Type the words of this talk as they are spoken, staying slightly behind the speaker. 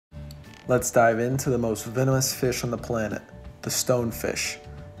Let's dive into the most venomous fish on the planet, the stonefish.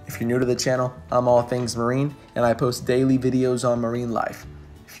 If you're new to the channel, I'm all things marine and I post daily videos on marine life.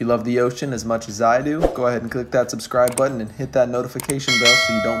 If you love the ocean as much as I do, go ahead and click that subscribe button and hit that notification bell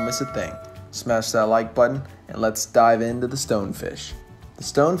so you don't miss a thing. Smash that like button and let's dive into the stonefish. The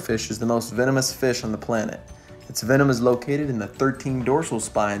stonefish is the most venomous fish on the planet. Its venom is located in the 13 dorsal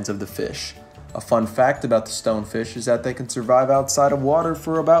spines of the fish. A fun fact about the stonefish is that they can survive outside of water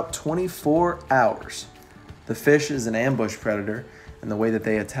for about 24 hours. The fish is an ambush predator, and the way that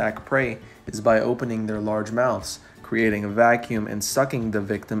they attack prey is by opening their large mouths, creating a vacuum and sucking the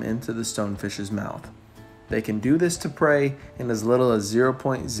victim into the stonefish's mouth. They can do this to prey in as little as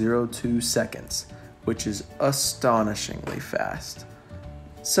 0.02 seconds, which is astonishingly fast.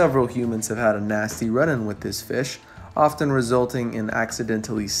 Several humans have had a nasty run-in with this fish, often resulting in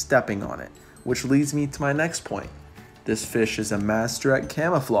accidentally stepping on it, which leads me to my next point. This fish is a master at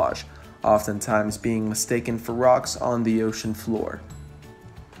camouflage, oftentimes being mistaken for rocks on the ocean floor.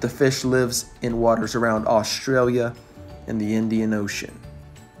 The fish lives in waters around Australia and the Indian Ocean.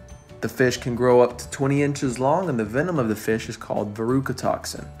 The fish can grow up to 20 inches long, and the venom of the fish is called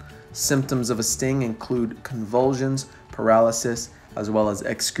verrucotoxin. Symptoms of a sting include convulsions, paralysis, as well as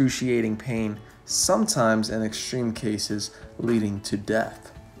excruciating pain, sometimes in extreme cases leading to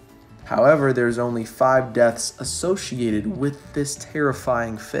death. However, there's only 5 deaths associated with this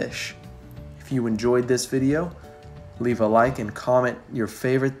terrifying fish. If you enjoyed this video, leave a like and comment your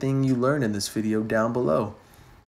favorite thing you learned in this video down below.